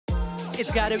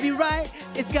It's gotta be right,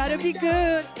 it's gotta be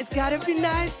good, it's gotta be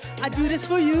nice. I do this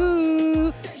for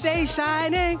you. Stay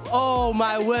shining. Oh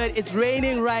my word, it's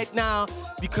raining right now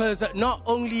because not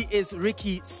only is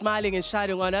Ricky smiling and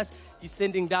shining on us, he's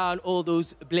sending down all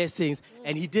those blessings.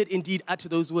 And he did indeed utter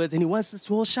those words, and he wants us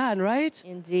to all shine, right?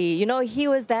 Indeed. You know, he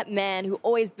was that man who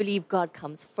always believed God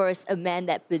comes first, a man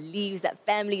that believes that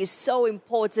family is so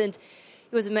important.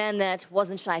 He was a man that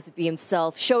wasn't shy to be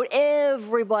himself, showed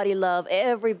everybody love,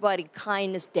 everybody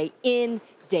kindness, day in,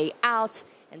 day out.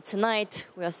 And tonight,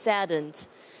 we are saddened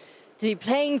to be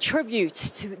paying tribute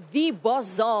to the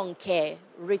Bozonke,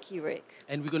 Riky Rick.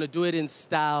 And we're going to do it in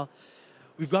style.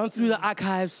 We've gone through the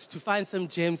archives to find some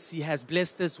gems he has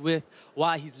blessed us with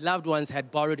while his loved ones had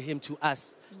borrowed him to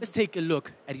us. Let's take a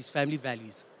look at his family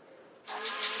values.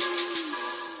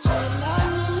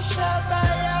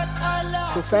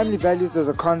 So family values as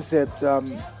a concept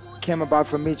came about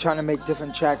from me trying to make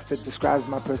different tracks that describes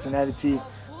my personality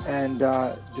and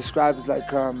describes like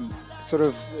sort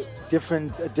of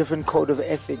a different code of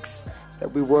ethics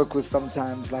that we work with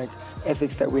sometimes, like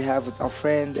ethics that we have with our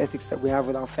friends, ethics that we have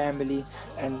with our family,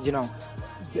 and you know,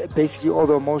 basically all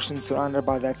the emotions surrounded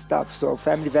by that stuff. So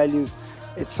family values,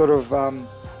 it's sort of,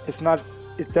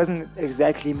 it doesn't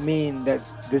exactly mean that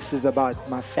this is about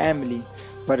my family,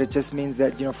 but it just means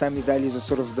that, you know, family values are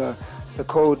sort of the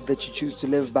code that you choose to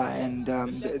live by, and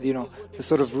you know, the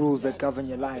sort of rules that govern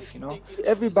your life. You know,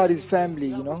 everybody's family,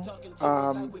 you know,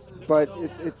 but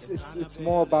it's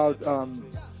more about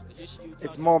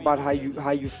how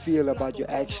you feel about your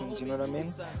actions. You know what I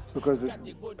mean? Because a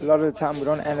lot of the time we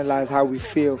don't analyze how we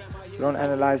feel. We don't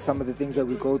analyze some of the things that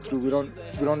we go through. We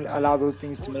don't allow those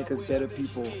things to make us better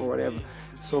people or whatever.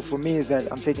 So for me, is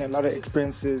that I'm taking a lot of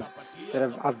experiences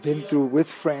that I've been through with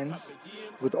friends,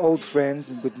 with old friends,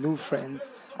 and with new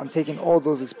friends. I'm taking all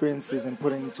those experiences and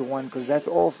putting it into one, because that's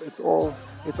all. It's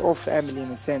all family in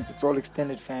a sense. It's all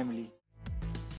extended family.